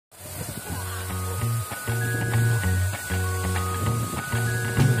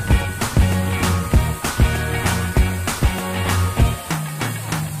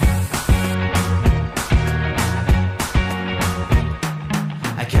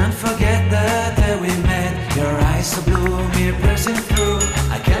can't forget the day we met. Your eyes so blue, me pressing through.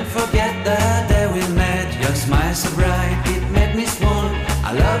 I can't forget the day we met. Your smile so bright, it made me swoon.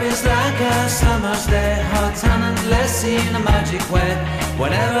 Our love is like a summer's day, hot and endless in a magic way.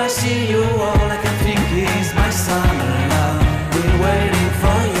 Whenever I see you, all I can think is my summer love. Been waiting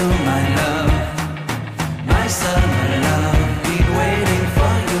for you, my love. My summer love. Been waiting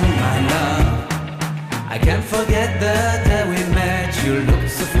for you, my love. I can't forget the day we met. You looked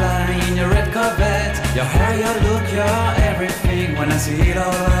so fly in your red Corvette. Your hair, your look, your everything. When I see it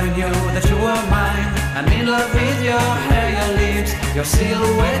all, I knew that you were mine. I'm in love with your hair, your lips, your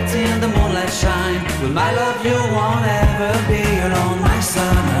silhouette in the moonlight shine. With my love you won't ever be alone. My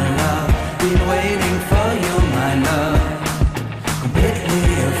summer love, been waiting for you, my love. Completely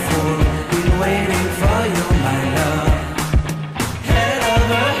a fool, been waiting for you, my love. Head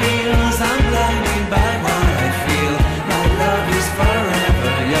over heels, I'm blinded by what I feel. My love is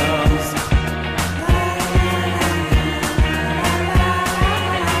forever yours.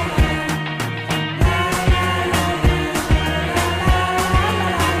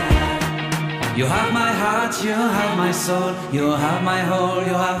 You have my heart, you have my soul. You have my whole,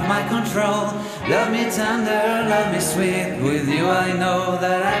 you have my control. Love me tender, love me sweet. With you I know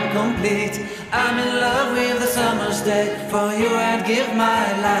that I'm complete. I'm in love with the summer's day. For you I'd give my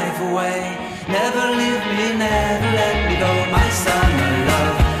life away. Never leave me, never let me go. My summer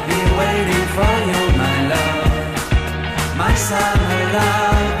love, been waiting for you, my love. My summer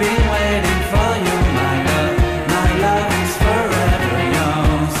love, been waiting for you, my love. My love is forever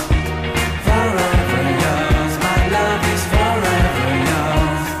yours. Forever yours, my love is forever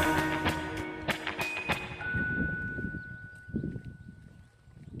yours.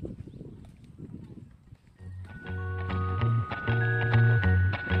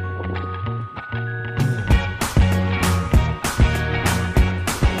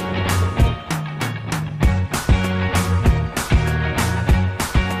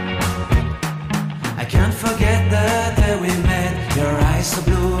 I can't forget the day we met. Your eyes so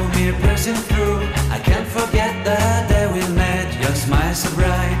blue, me pressing through. I can't forget the day we met. Your smile so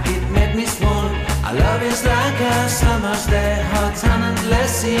bright, it made me swoon. Our love is like a summer's day, hot and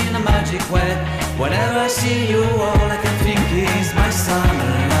endless in a magic way. Whenever I see you, all I can think is my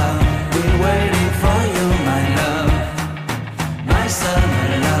summer love. Been waiting for you, my love. My summer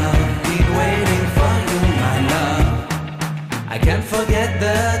love. Been waiting for you, my love. I can't forget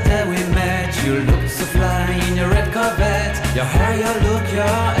the day we met. You looked so fly in your red Corvette. Your hair, your look,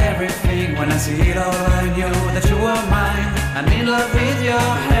 your everything. When I see it all, I knew that you were mine. I'm in love with your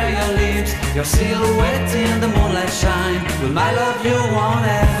hair, your lips, your silhouette in the moonlight shine. With my love you won't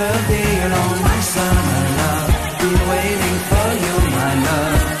ever be alone. My summer love, been waiting for you, my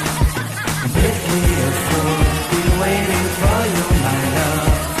love. Completely a fool, been waiting for you, my love.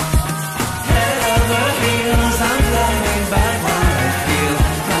 Head over heels, I'm blinded by what I feel.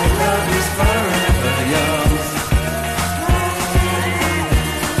 My love is forever yours.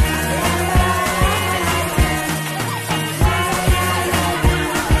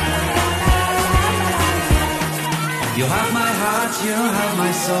 You have my heart, you have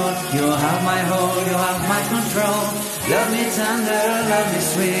my soul. You have my whole, you have my control. Love me tender, love me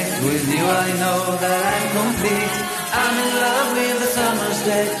sweet. With you I know that I'm complete. I'm in love with the summer's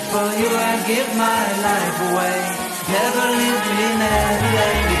day. For you I'd give my life away. Never leave me, never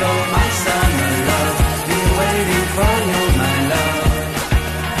let me go. My summer love, been waiting for you, my love.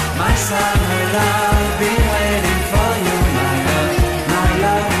 My summer love, been waiting for you, my love. My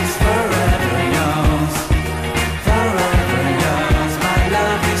love is forever yours. Forever yours, my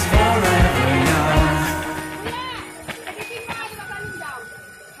love is forever yours.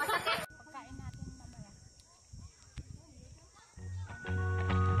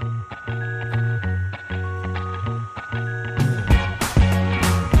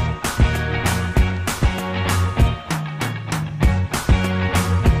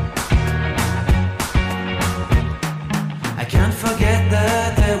 I can't forget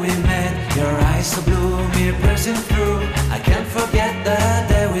the day we met. Your eyes so blue, me pressing through. I can't forget the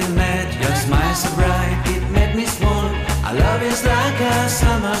day we met. Your smile so bright, it made me swoon. Our love is like a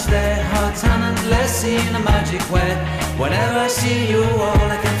summer's day, hot and endless in a magic way. Whenever I see you, all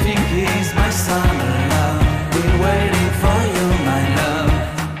I can think is my summer love. Been waiting for you, my love.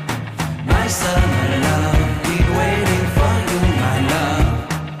 My summer love. Been waiting for you, my love.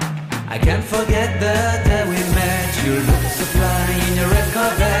 I can't forget the day we met. You look so fly in your red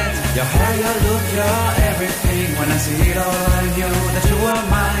Corvette. Your hair, your look, your everything. When I see it all, I knew that you were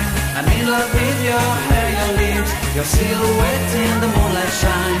mine. I'm in love with your hair, your lips, your silhouette in the moonlight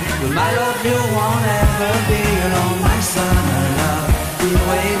shine. With my love you won't ever be alone. My summer love, been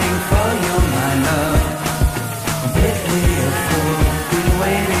waiting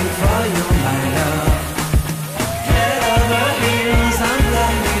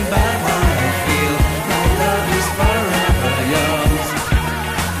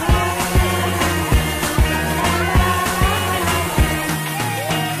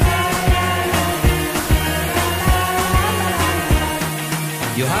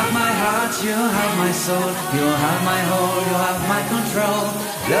soul. You have my whole, you have my control.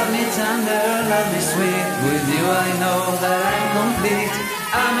 Love me tender, love me sweet. With you I know that I'm complete.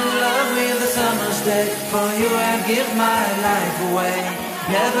 I'm in love with the summer's day. For you I'd give my life away.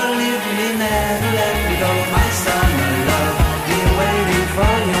 Never leave me, never let me go. My summer love, been waiting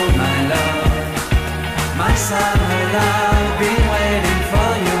for you, my love. My summer love, been waiting for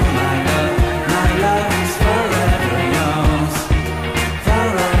you, my love. My love is forever yours.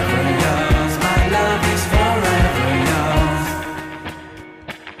 Forever yours. My love is forever yours.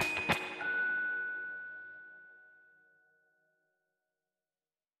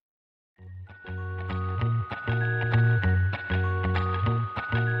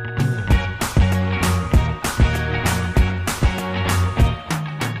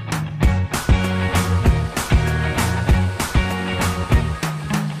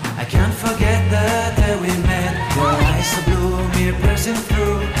 I can't forget the day we met. Your eyes so blue, me piercing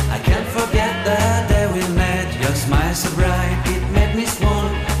through. I can't forget the day we met. Your smile so bright, it made me swoon.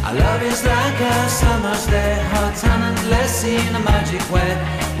 Our love is like a summer's day, hot and endless in a magic way.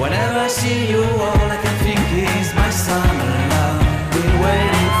 Whenever I see you, all I can think is my summer love. Been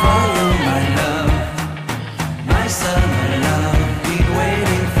waiting for you, my love. My summer love. Been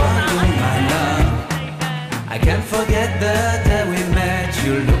waiting for you, my love. I can't forget the day we met.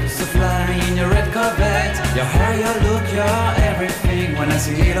 You looked so fly in your red Corvette. Your hair, your look, your everything. When I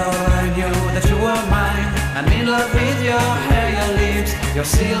see it all, I knew that you were mine. I'm in love with your hair, your lips, your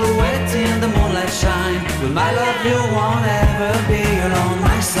silhouette in the moonlight shine. With my love, you won't ever be alone.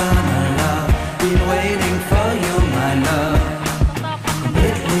 My summer love, been waiting for you, my love.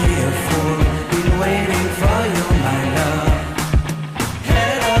 Completely a fool, been waiting for you, my love.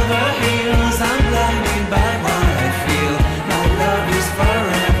 Head over heels, I'm blinded by what I feel. My love is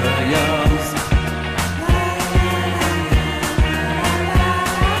forever yours.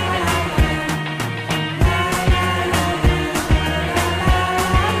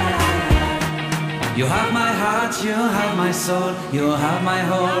 You have my heart, you have my soul. You have my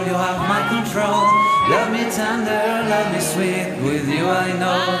whole, you have my control. Love me tender, love me sweet. With you I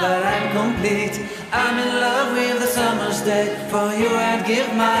know that I'm complete. I'm in love with the summer's day. For you I'd give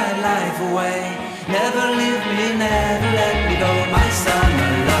my life away. Never leave me, never let me go. My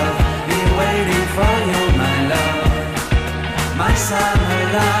summer love, been waiting for you, my love. My summer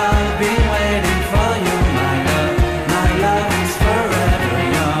love, been waiting for you, my love. My love is forever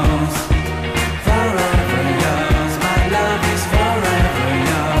yours. Forever yours. My love is forever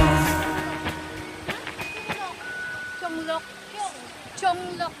yours.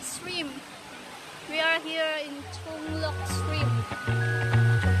 Chonglok Stream. We are here in Chonglok Stream.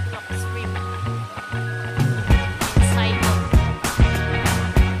 Chonglok Stream. Saigon.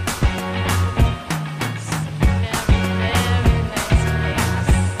 Very nice place.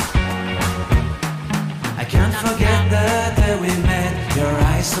 I can't forget the day we met. Your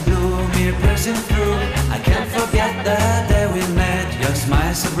eyes so blue, me piercing through. I can't forget the day we met. Your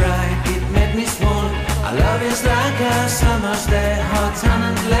smile so bright, it made me swoon. Our love is like a summer's day, hot and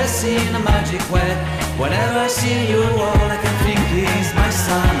endless in a magic way. Whenever I see you, all I can think is my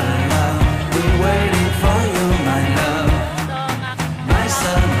summer love. Been waiting for you, my love. My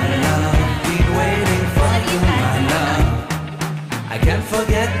summer love. Been waiting for you, my love. I can't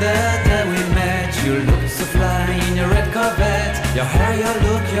forget the day we met. You looked so fly in your red Corvette. Your hair, your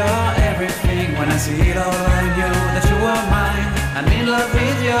look, your everything. When I see it all, I knew that you were mine. I'm in love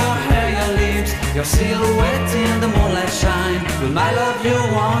with your hair, your lips, your silhouette in the moonlight shine. With my love, you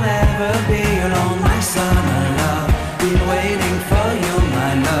won't ever be alone. My summer love, been waiting for you,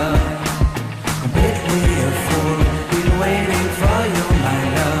 my love. Completely a fool, been waiting for you, my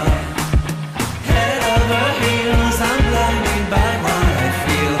love. Head over heels, I'm blinded by what I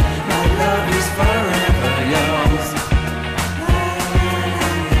feel. My love is forever yours.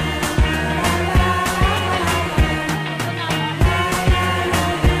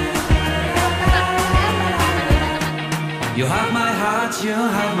 You have my heart, you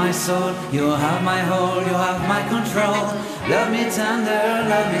have my soul. You have my whole, you have my control. Love me tender,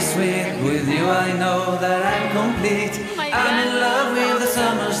 love me sweet. With you I know that I'm complete. I'm in love with the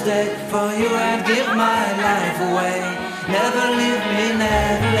summer's day. For you I'd give my life away. Never leave me,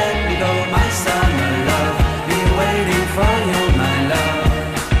 never let me go. My summer love, been waiting for you, my love.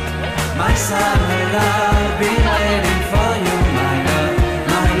 My summer love, been waiting for you, my love.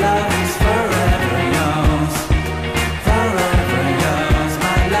 My love is forever yours. Forever yours.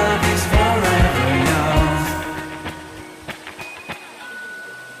 My love is forever yours.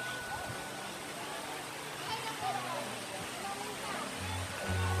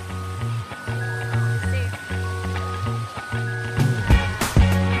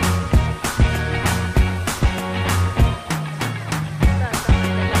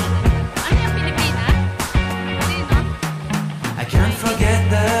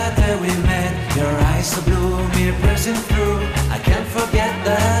 me pressing through. I can't forget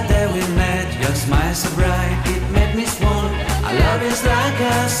the day we met. Your smile so bright, it made me swoon. Our love is like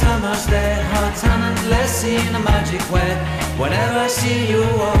a summer's day, hot and endless in a magic way. Whenever I see you,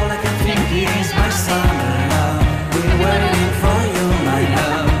 all I can think is my summer love. Been waiting for you, my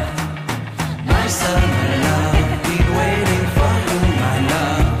love. My summer love. Been waiting for you, my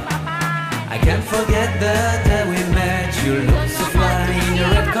love. I can't forget the day we met. You look so fly in your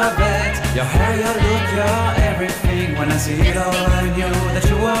red Corvette. Your hair, your look, your everything. When I see it all, I knew that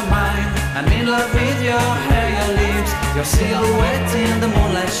you were mine. I'm in love with your hair, your lips, your silhouette in the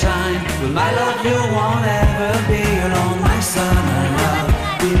moonlight shine. With my love, you won't ever be alone. My summer love,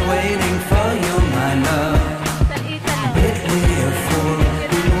 been waiting for you, my love. Completely a fool,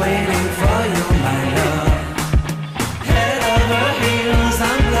 been waiting for you, my love. Head over heels,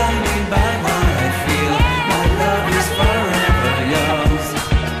 I'm blinded by what I feel. My love is forever yours.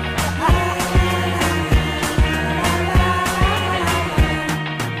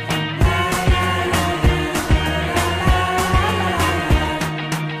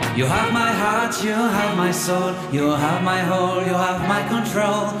 You have my heart, you have my soul, you have my whole, you have my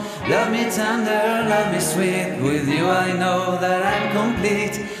control. Love me tender, love me sweet, with you I know that I'm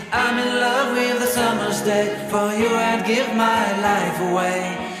complete. I'm in love with the summer's day, for you I'd give my life away.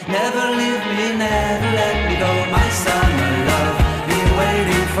 Never leave me, never let me go, my summer love. Been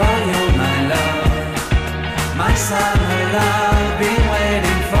waiting for you, my love. My summer love, been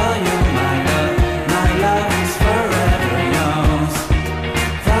waiting for you, my love. My love is forever yours.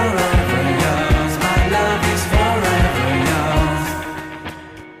 Forever yours, my love is forever yours.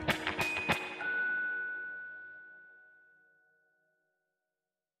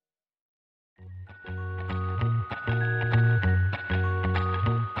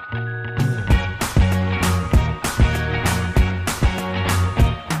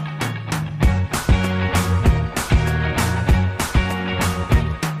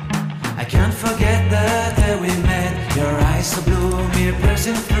 I can't forget the day we met. Your eyes so blue, me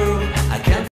pressing through. I can't